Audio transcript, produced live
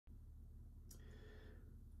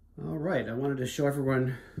All right, I wanted to show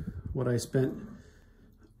everyone what I spent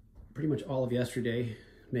pretty much all of yesterday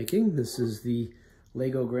making. This is the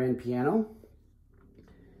Lego grand piano.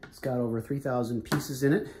 It's got over 3,000 pieces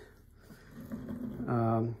in it.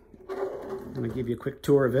 I'm going to give you a quick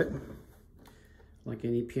tour of it. Like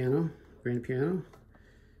any piano, grand piano,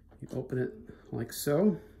 you open it like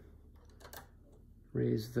so,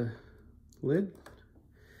 raise the lid.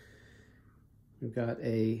 We've got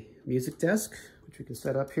a music desk, which we can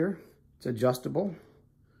set up here. It's adjustable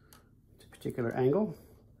to a particular angle.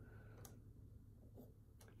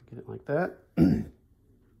 Get it like that. We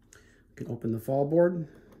can open the fall board.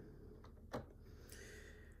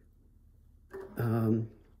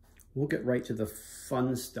 We'll get right to the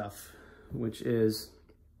fun stuff, which is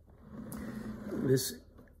this.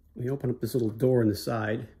 We open up this little door on the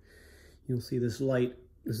side. You'll see this light.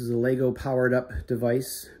 This is a Lego powered up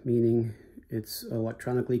device, meaning it's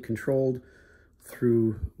electronically controlled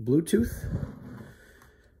through Bluetooth.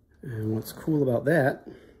 And what's cool about that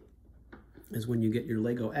is when you get your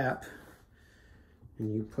Lego app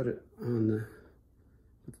and you put it on the,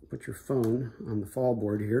 put your phone on the fall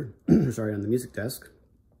board here, sorry, on the music desk,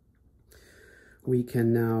 we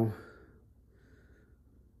can now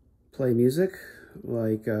play music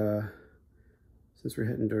like, since we're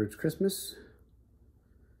heading towards Christmas,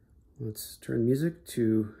 let's turn music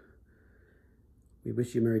to We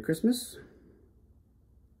Wish You a Merry Christmas.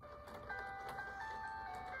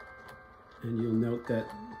 And you'll note that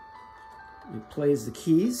it plays the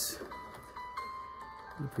keys.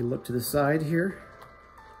 If we look to the side here,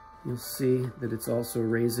 you'll see that it's also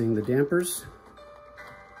raising the dampers.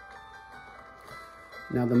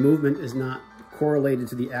 Now the movement is not correlated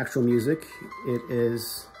to the actual music. It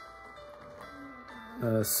is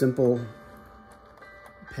a simple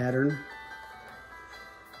pattern.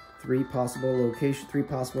 Three possible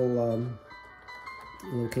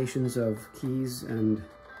locations of keys and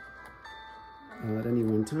at any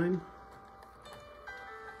one time.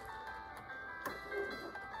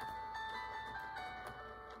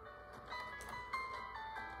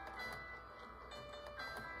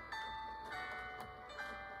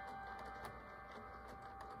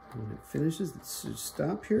 When it finishes, it should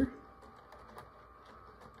stop here.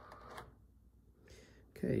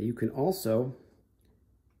 Okay, you can also,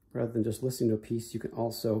 rather than just listening to a piece, you can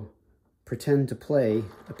also pretend to play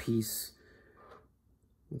a piece.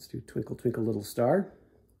 Let's do Twinkle Twinkle Little Star.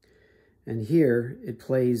 And here it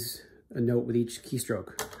plays a note with each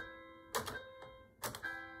keystroke.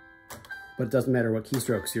 But it doesn't matter what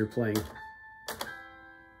keystrokes you're playing.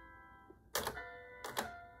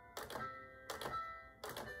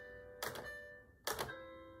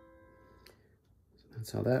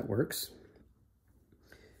 That's how that works.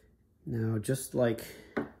 Now, just like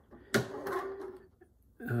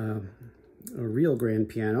a real grand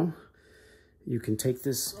piano, you can take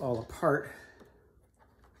this all apart.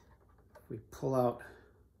 We pull out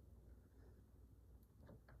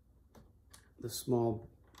the small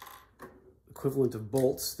equivalent of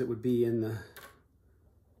bolts that would be in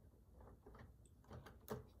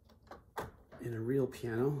a real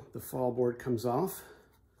piano. The fall board comes off,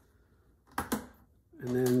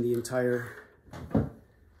 and then the entire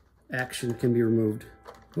action can be removed.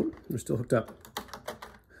 Oh, we're still hooked up.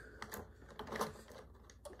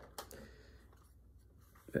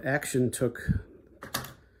 The action took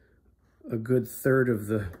a good third of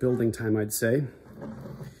the building time, I'd say.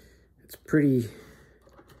 It's pretty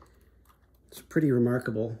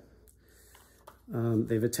remarkable.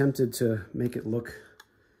 They've attempted to make it look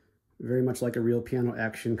very much like a real piano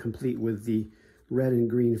action, complete with the red and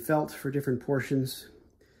green felt for different portions.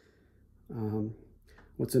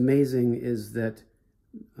 What's amazing is that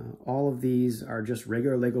all of these are just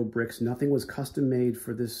regular Lego bricks. Nothing was custom made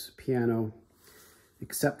for this piano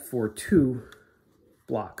except for two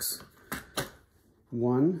blocks.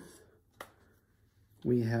 One,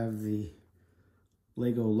 we have the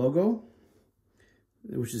Lego logo,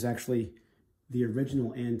 which is actually the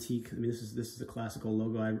original antique. I mean, this is the classical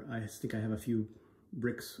logo. I think I have a few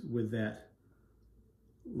bricks with that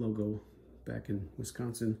logo back in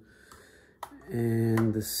Wisconsin.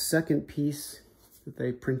 And the second piece that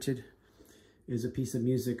they printed is a piece of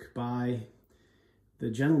music by the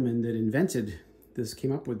gentleman that invented this,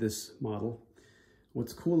 came up with this model.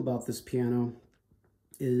 What's cool about this piano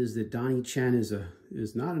is that Donnie Chen is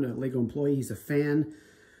not a Lego employee. He's a fan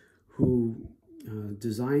who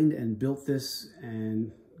designed and built this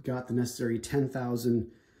and got the necessary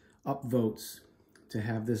 10,000 upvotes to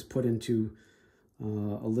have this put into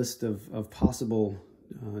a list of possible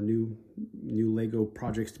new Lego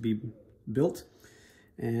projects to be built,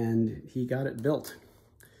 and he got it built.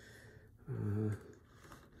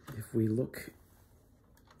 if we look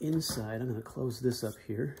inside, I'm going to close this up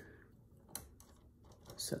here.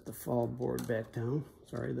 Set the fall board back down.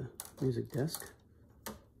 Sorry, the music desk.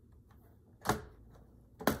 And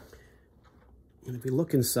if we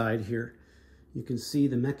look inside here, you can see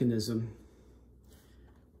the mechanism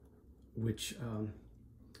which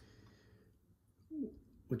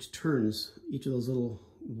turns each of those little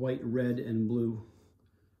white, red, and blue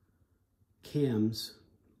cams,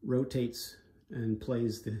 rotates and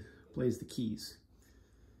plays the keys.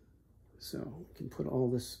 So we can put all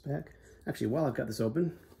this back. Actually, while I've got this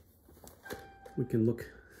open, we can look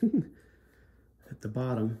at the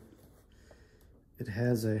bottom. It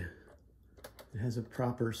has a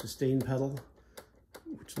proper sustain pedal,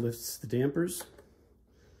 which lifts the dampers.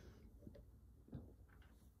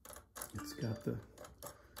 It's got the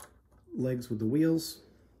legs with the wheels.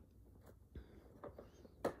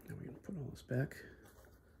 Now we're going to put all this back.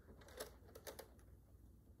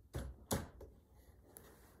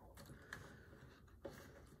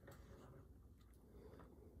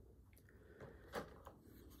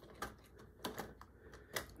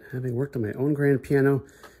 Having worked on my own grand piano,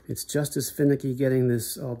 it's just as finicky getting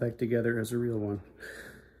this all back together as a real one.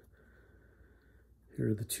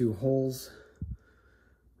 Here are the two holes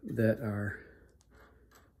that are,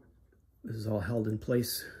 this is all held in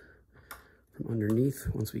place from underneath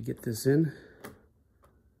once we get this in,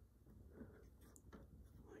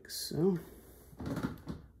 like so.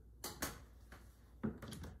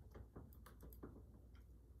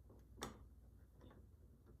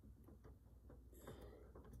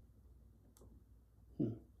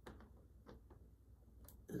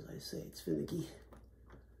 As I say, it's finicky.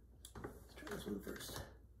 Let's try this one first.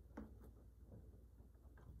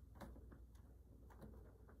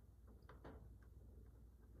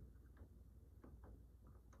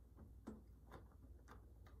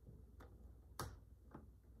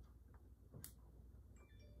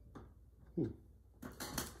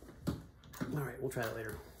 All right, we'll try that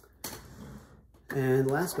later. And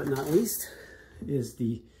last but not least is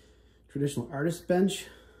the traditional artist bench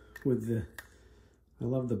with the, I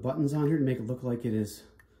love the buttons on here to make it look like it is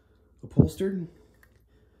upholstered,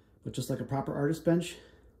 but just like a proper artist bench.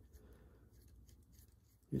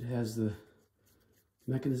 It has the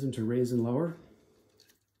mechanism to raise and lower.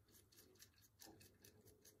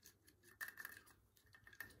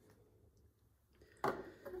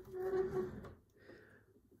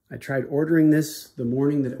 I tried ordering this the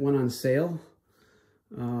morning that it went on sale.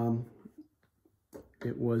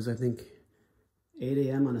 It was, I think, 8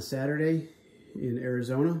 a.m. on a Saturday in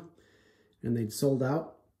Arizona, and they'd sold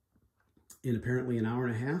out in apparently an hour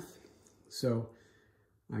and a half. So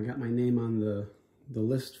I got my name on the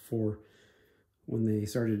list for when they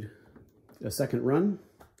started a second run,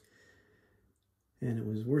 and it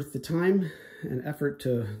was worth the time and effort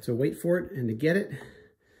to wait for it and to get it.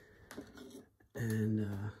 And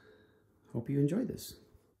hope you enjoyed this.